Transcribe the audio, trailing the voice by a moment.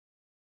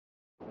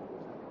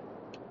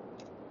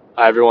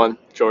Hi everyone,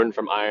 Jordan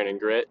from Iron and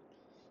Grit.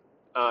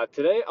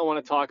 Today I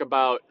want to talk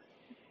about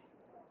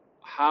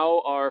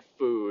how our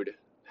food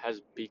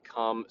has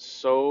become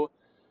so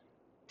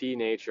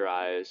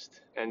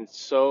denaturized and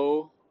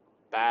so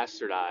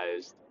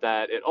bastardized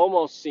that it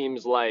almost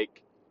seems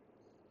like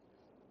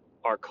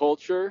our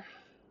culture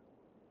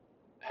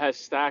has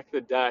stacked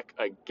the deck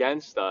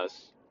against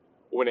us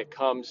when it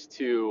comes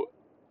to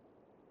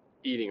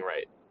eating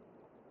right.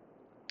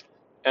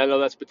 And I know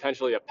that's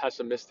potentially a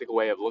pessimistic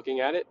way of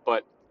looking at it,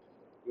 but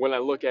when I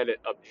look at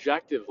it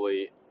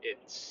objectively, it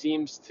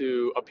seems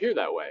to appear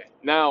that way.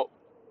 Now,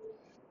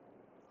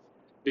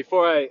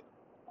 before I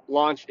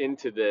launch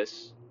into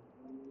this,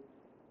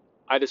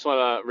 I just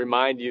want to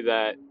remind you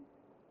that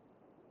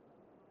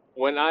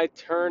when I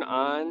turn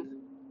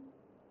on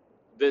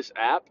this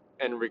app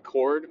and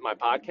record my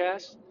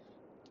podcast,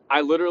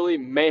 I literally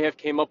may have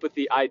came up with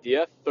the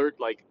idea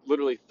like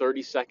literally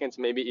 30 seconds,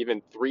 maybe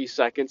even 3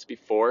 seconds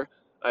before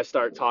I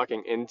start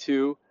talking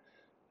into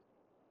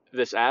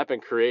this app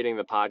and creating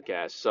the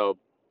podcast. So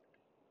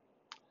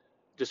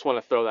just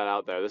want to throw that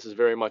out there. This is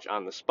very much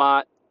on the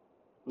spot.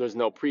 There's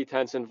no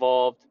pretense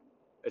involved.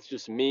 It's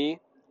just me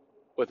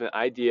with an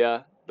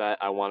idea that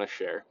I want to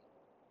share.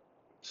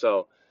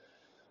 So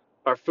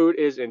our food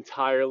is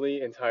entirely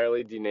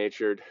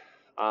denatured.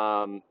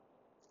 Um,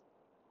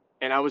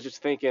 and I was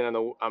just thinking,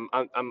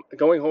 I'm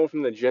going home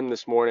from the gym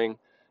this morning,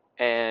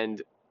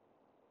 and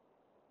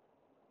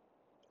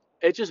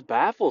it just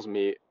baffles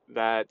me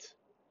that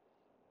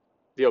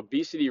the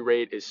obesity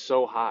rate is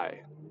so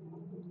high,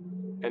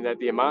 and that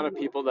the amount of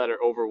people that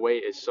are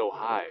overweight is so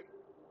high,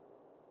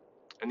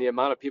 and the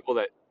amount of people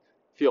that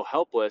feel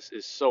helpless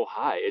is so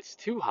high. It's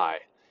too high.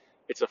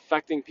 It's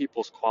affecting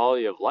people's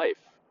quality of life.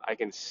 I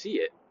can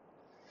see it.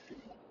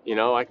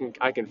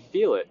 I can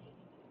feel it,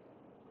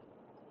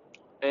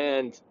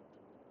 and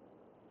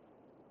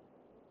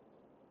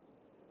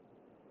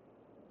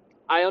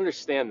I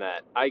understand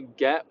that. I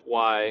get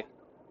why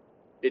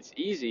it's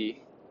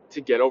easy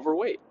to get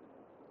overweight.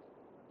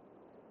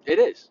 It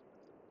is.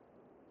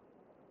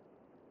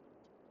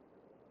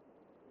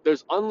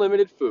 There's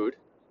unlimited food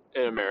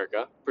in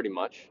America, pretty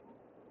much.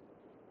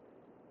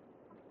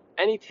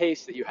 Any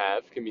taste that you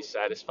have can be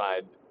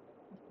satisfied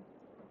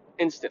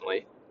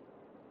instantly.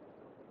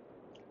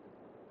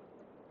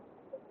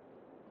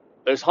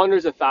 There's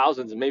hundreds of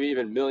thousands and maybe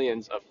even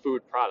millions of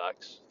food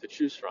products to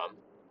choose from.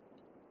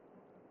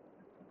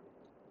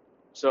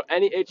 So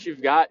any itch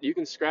you've got, you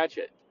can scratch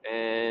it,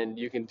 and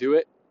you can do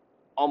it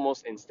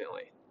almost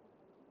instantly.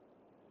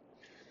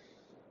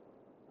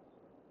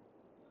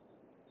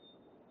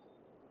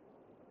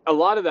 A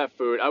lot of that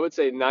food, I would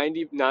say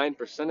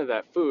 99% of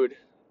that food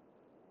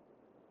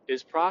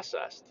is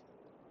processed.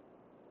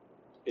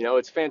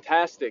 It's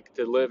fantastic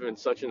to live in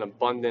such an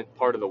abundant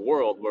part of the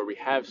world where we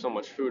have so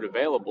much food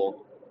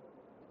available,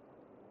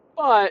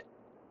 but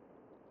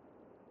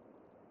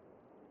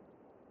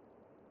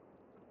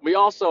we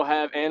also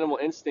have animal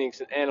instincts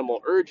and animal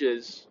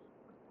urges,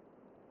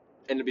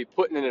 and to be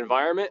put in an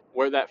environment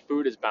where that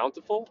food is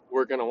bountiful,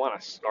 we're going to want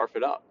to scarf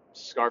it up,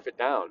 scarf it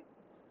down.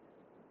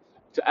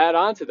 To add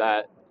on to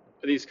that,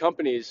 these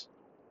companies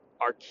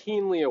are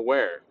keenly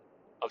aware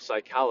of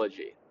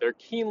psychology. They're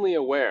keenly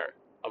aware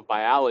of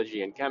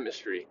biology and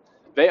chemistry.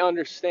 They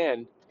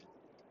understand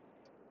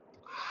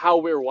how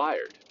we're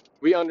wired.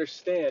 We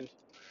understand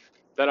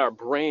that our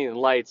brain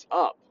lights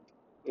up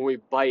when we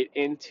bite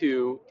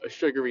into a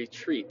sugary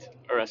treat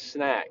or a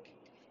snack.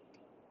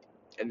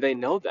 And they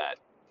know that.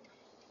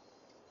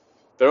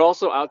 They're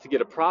also out to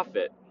get a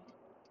profit.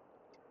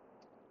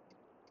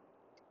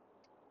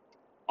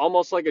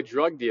 Almost like a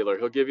drug dealer.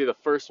 He'll give you the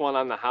first one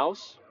on the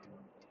house.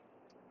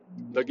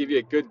 They'll give you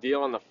a good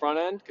deal on the front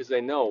end because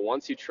they know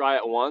once you try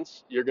it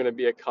once, you're going to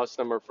be a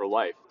customer for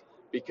life,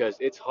 because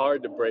it's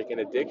hard to break an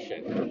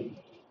addiction.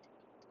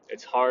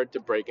 It's hard to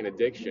break an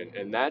addiction.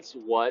 And that's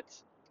what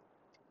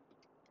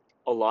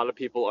a lot of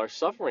people are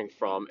suffering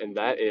from, and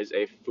that is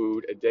a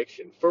food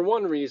addiction for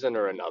one reason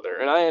or another.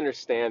 And I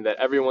understand that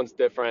everyone's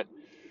different.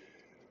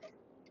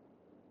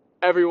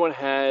 Everyone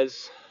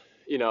has,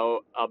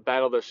 a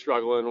battle they're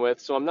struggling with.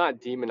 So I'm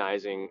not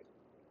demonizing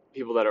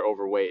people that are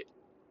overweight.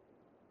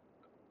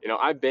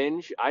 I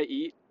binge, I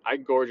eat, I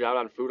gorge out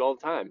on food all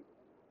the time.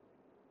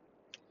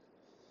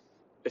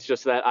 It's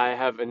just that I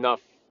have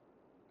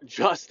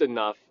just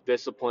enough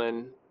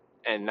discipline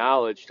and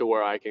knowledge to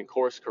where I can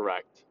course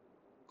correct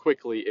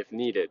quickly if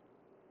needed.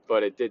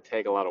 But it did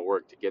take a lot of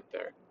work to get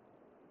there.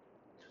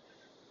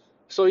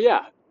 So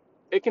yeah,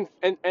 it can,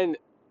 and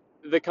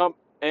the comp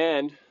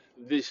and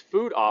these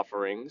food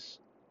offerings,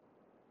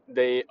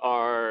 they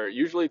are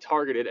usually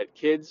targeted at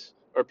kids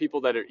or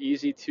people that are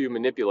easy to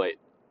manipulate,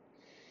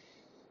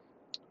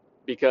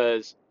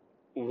 because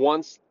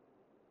once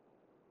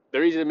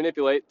they're easy to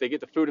manipulate, they get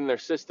the food in their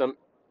system.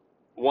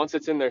 Once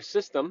it's in their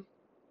system,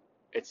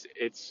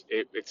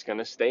 it's going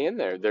to stay in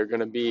there. They're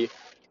going to be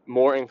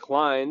more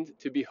inclined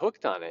to be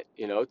hooked on it,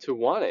 to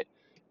want it.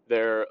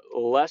 They're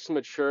less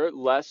mature,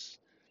 less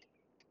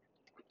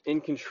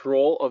in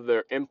control of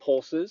their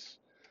impulses.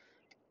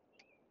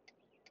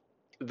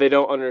 they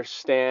don't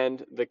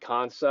understand the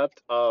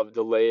concept of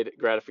delayed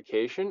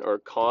gratification or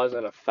cause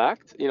and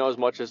effect, as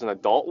much as an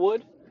adult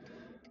would.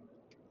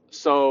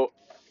 So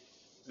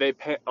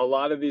a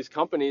lot of these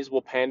companies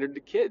will pander to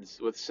kids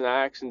with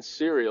snacks and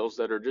cereals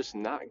that are just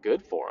not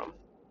good for them.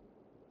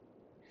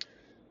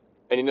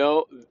 And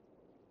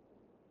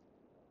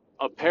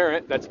a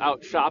parent that's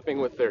out shopping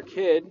with their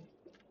kid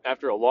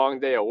after a long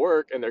day of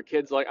work, and their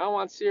kid's like, I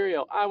want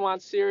cereal,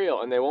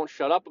 and they won't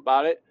shut up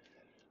about it.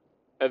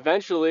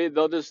 Eventually,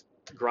 they'll just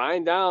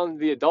grind down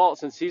the adult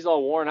since he's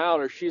all worn out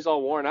or she's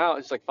all worn out.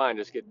 It's like, fine,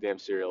 just get the damn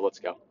cereal. Let's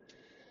go.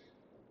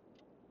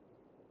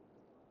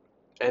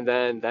 And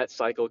then that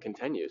cycle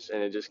continues,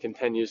 and it just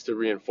continues to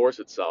reinforce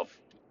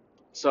itself.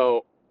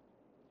 So,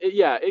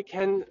 it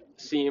can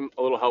seem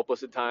a little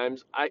helpless at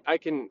times. I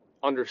can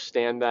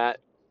understand that.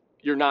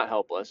 You're not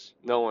helpless.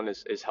 No one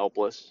is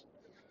helpless.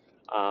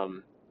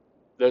 Um,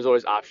 there's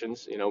always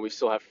options. We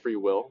still have free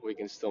will. We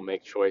can still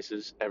make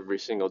choices every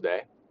single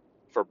day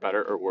for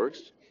better or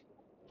worse.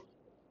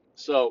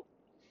 So,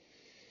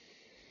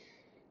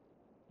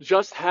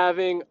 just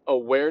having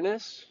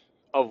awareness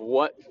of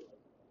what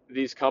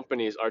these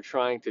companies are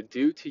trying to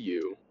do to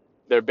you,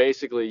 they're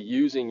basically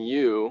using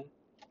you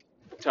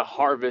to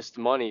harvest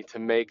money to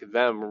make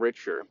them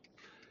richer.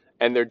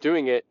 And they're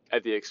doing it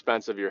at the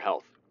expense of your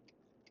health.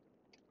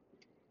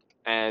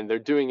 And they're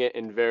doing it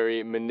in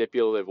very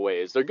manipulative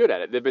ways. They're good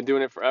at it. They've been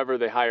doing it forever.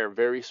 They hire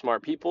very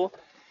smart people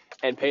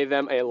and pay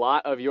them a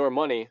lot of your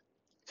money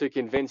to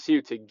convince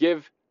you to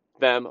give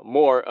them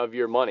more of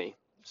your money.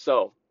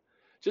 So,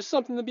 just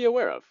something to be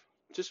aware of.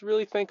 Just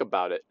really think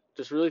about it.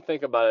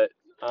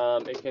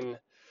 It can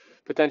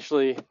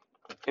potentially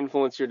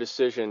influence your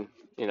decision,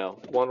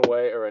 one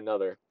way or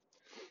another,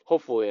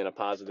 hopefully in a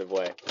positive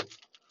way.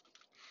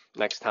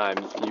 Next time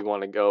you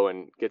want to go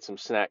and get some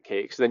snack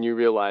cakes, then you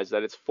realize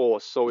that it's full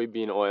of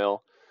soybean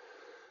oil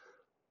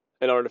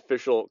and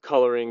artificial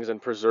colorings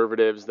and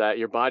preservatives that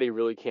your body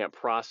really can't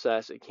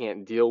process, it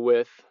can't deal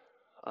with.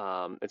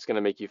 It's going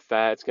to make you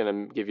fat. It's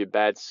going to give you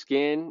bad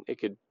skin. It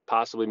could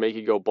possibly make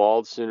you go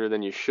bald sooner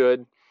than you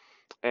should.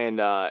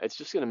 And it's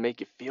just going to make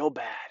you feel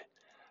bad.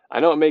 I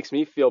know it makes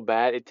me feel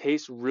bad. It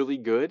tastes really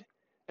good.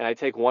 And I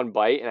take one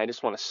bite and I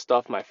just want to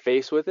stuff my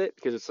face with it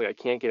because it's like I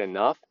can't get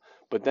enough.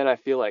 But then I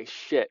feel like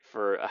shit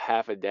for a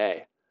half a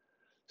day.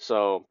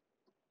 So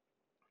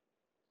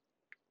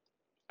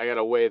I got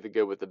to weigh the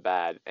good with the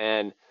bad.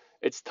 And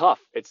it's tough.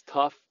 It's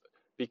tough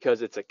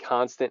because it's a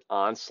constant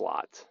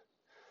onslaught.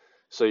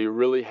 So you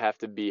really have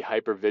to be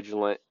hyper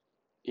vigilant.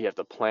 You have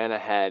to plan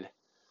ahead.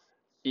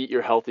 Eat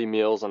your healthy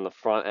meals on the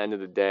front end of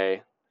the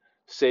day.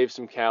 Save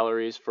some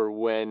calories for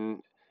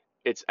when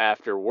it's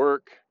after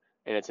work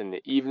and it's in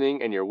the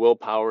evening and your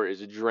willpower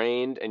is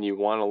drained and you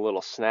want a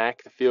little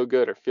snack to feel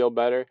good or feel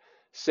better.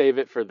 Save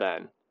it for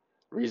then.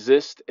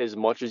 Resist as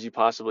much as you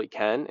possibly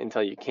can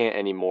until you can't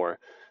anymore,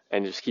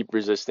 and just keep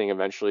resisting.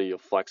 Eventually you'll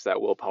flex that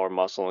willpower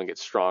muscle and get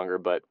stronger.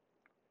 But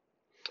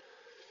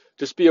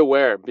just be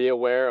aware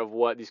of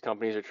what these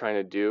companies are trying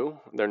to do.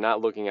 They're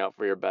not looking out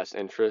for your best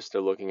interest.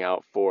 They're looking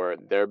out for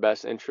their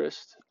best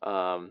interest.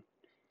 So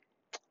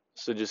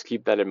just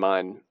keep that in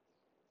mind.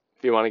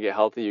 If you want to get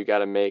healthy, you got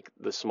to make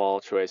the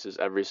small choices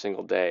every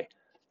single day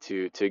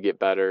to get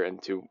better, and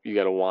you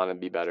got to want to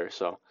be better.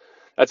 So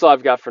that's all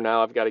I've got for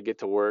now. I've got to get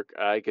to work.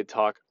 I could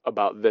talk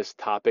about this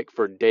topic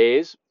for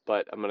days,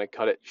 but I'm going to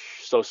cut it.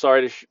 So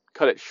sorry to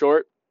cut it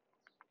short.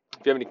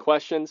 If you have any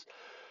questions,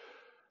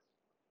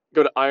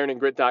 go to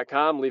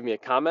ironandgrit.com, leave me a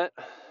comment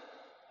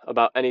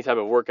about any type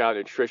of workout,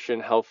 nutrition,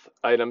 health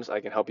items.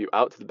 I can help you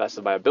out to the best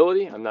of my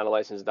ability. I'm not a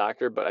licensed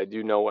doctor, but I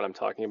do know what I'm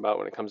talking about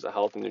when it comes to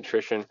health and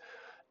nutrition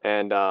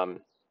and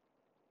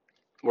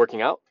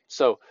working out.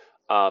 So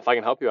if I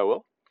can help you, I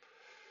will.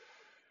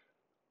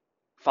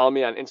 Follow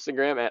me on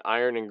Instagram at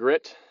Iron and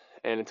Grit.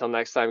 And until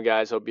next time,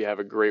 guys, hope you have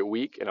a great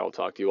week, and I'll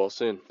talk to you all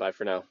soon. Bye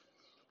for now.